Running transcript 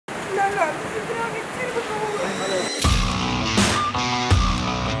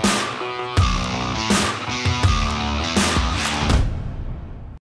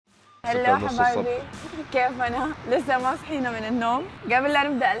ونص الصبح. كيف أنا؟ لسه ما صحينا من النوم. قبل لا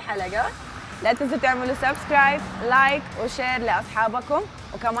نبدأ الحلقة لا تنسوا تعملوا سبسكرايب، لايك وشير لأصحابكم،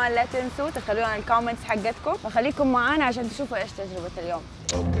 وكمان لا تنسوا تخلونا الكومنتس حقتكم، وخليكم معانا عشان تشوفوا إيش تجربة اليوم.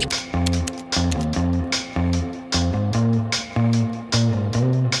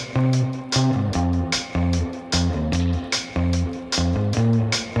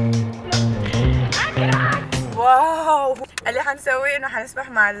 واو، اللي حنسويه انه حنسبح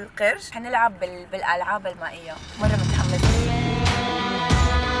مع القرش، حنلعب بالالعاب المائيه، مره متحمسه.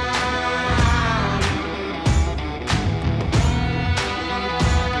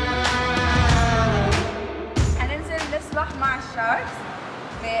 حننزل نسبح مع الشاركس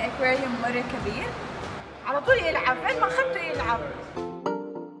في اكواريوم مره كبير، على طول يلعب، فين ما اخذته يلعب.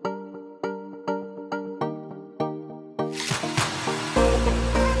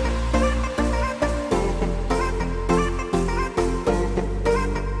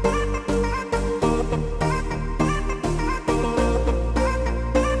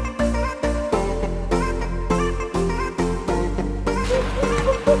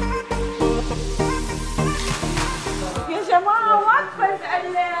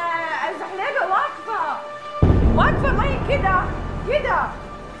 كده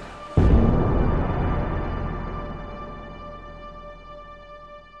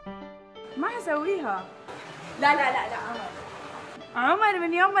ما حسويها. لا عمر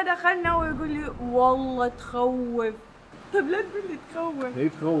من يوم ما دخلنا ويقول لي والله تخوف. طيب لا تقول لي تخوف. هي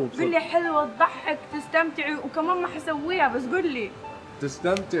تخوف. قول لي حلوه تضحك تستمتعي، وكمان ما حسويها بس قول لي.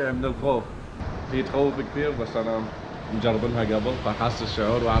 تستمتع من الخوف. هي تخوف كثير بس انا مجربنها قبل فحاسس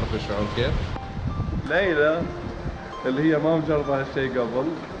الشعور واعرف الشعور كيف. ليلى اللي هي ما مجربه هالشيء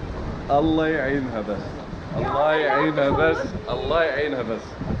قبل، الله يعينها بس، الله يعينها بس، الله يعينها بس.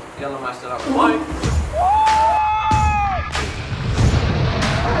 يلا مع السلامة، باي.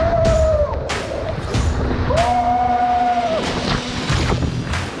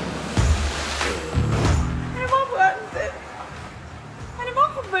 أنا ما أبغى أنزل، أنا ما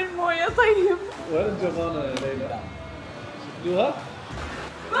أحب الموية. طيب وين الجبانة يا ليلى؟ شفتوها؟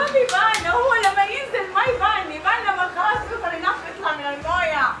 ما بيبان، هو لما ينزل ما يبان لما خلاص يوصل هناك يطلع من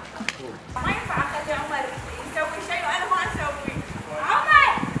المويه. ما ينفع اخلي عمر يسوي شيء وانا ما اسوي.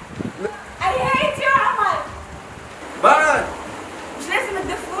 عمر! I hate you عمر! بعد! مش لازم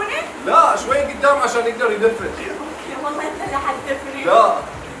تدفوني؟ لا شوي قدام عشان يقدر يدفن. يا والله انت اللي حتدفني. لا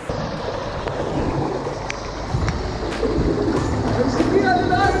امسكيها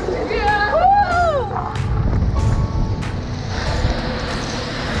لله امسكيها!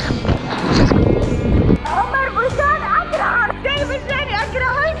 عمر بركان اكرهك، دايما جاني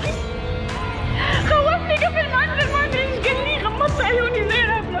اكرهك. خوفني قبل ما انزل، ما ادري ايش قال لي، غمضت عيوني زي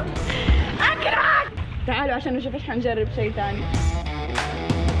الهبله. اكرهك. تعالوا عشان نشوف ايش حنجرب شيء ثاني.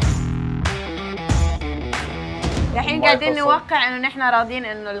 الحين قاعدين نوقع انه نحن راضيين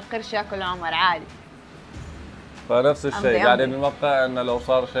انه القرش ياكل عمر عادي. فنفس الشيء قاعدين نوقع انه لو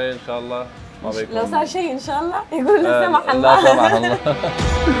صار شيء ان شاء الله ما بيكون. لو صار شيء ان شاء الله يقول لا سمح الله. لا سمح الله.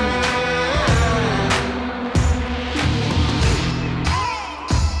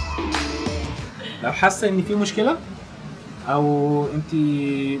 لو حاسه ان في مشكله او انت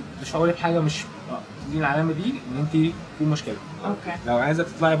بتشعري بحاجه مش دي العلامه دي ان انت في مشكله. اوكي. لو عايزه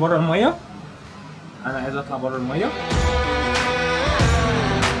تطلعي بره الميه، انا عايز اطلع بره الميه.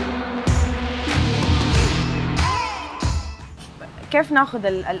 كيف ناخذ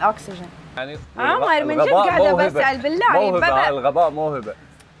الاكسجين؟ يعني عمر من جد قاعده بسال بالله. موهبة، الغباء موهبه.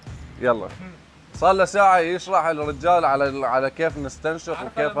 يلا صار له ساعه يشرح الرجال على كيف نستنشق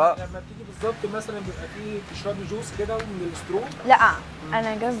وكيفها. لما بتيجي بالظبط مثلا بيبقى فيه تشربي جوس كده من السترو. لا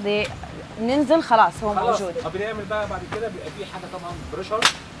انا قصدي ننزل خلاص هو موجود. بنعمل بقى بعد كده بيبقى فيه حاجه طبعا بريشر.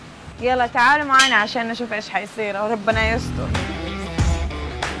 يلا تعالوا معنا عشان نشوف ايش حيصير وربنا يستر.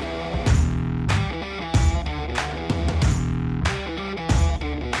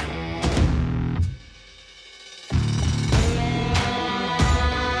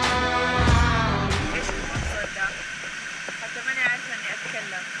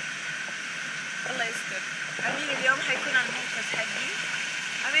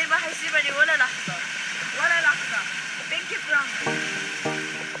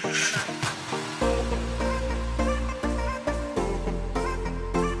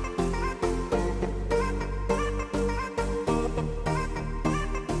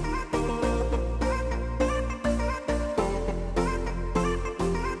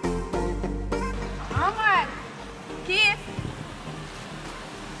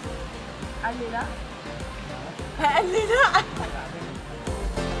 قال لي لا. قال لي لا.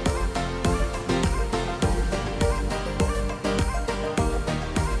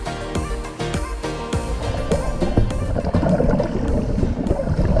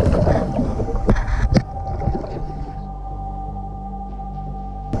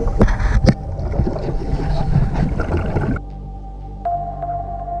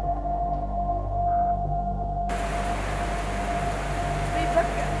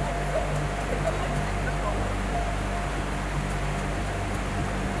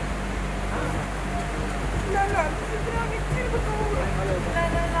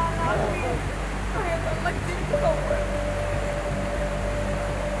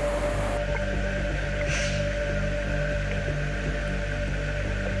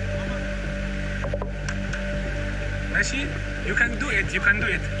 ماشي؟ You can do it, you can do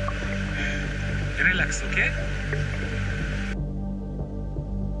it. Relax, اوكي؟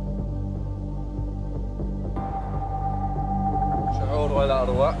 شعور ولا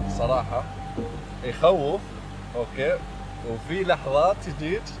اروع صراحة، يخوف اوكي، وفي لحظات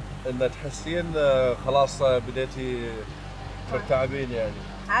تجيك ان تحسين خلاص بديتي ترتعبين يعني.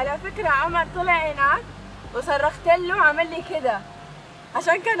 على فكرة عمر طلع هناك وصرخت له عمل لي كده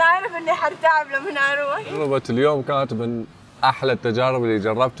عشان كان عارف اني حرتعب لما اروح. تجربة اليوم كانت من احلى التجارب اللي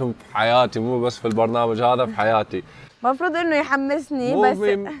جربتهم في حياتي، مو بس في البرنامج هذا، في حياتي. المفروض انه يحمسني مو بس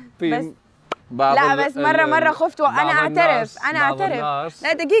في لا بس مرة خفت وانا اعترف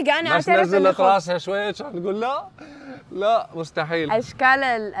لا دقيقة انا اعترف بس نزلت راسها شوية كان تقول لا مستحيل. اشكال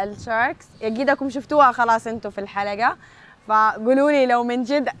الشاركس اكيدكم شفتوها خلاص انتم في الحلقة، فقولوا لي لو من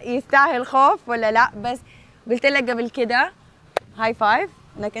جد يستاهل خوف ولا لا. بس قلت لك قبل كده هاي فايف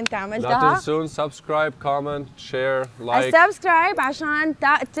انك انت عملتها. لا تنسون سبسكرايب، كومنت، شير، لايك. السبسكرايب عشان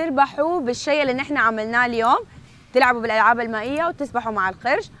تربحوا بالشيء اللي نحن عملناه اليوم، تلعبوا بالالعاب المائيه وتسبحوا مع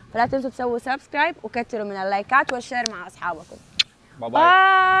القرش. فلا تنسوا تسووا سبسكرايب وكتروا من اللايكات والشير مع اصحابكم. باي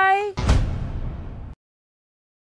باي.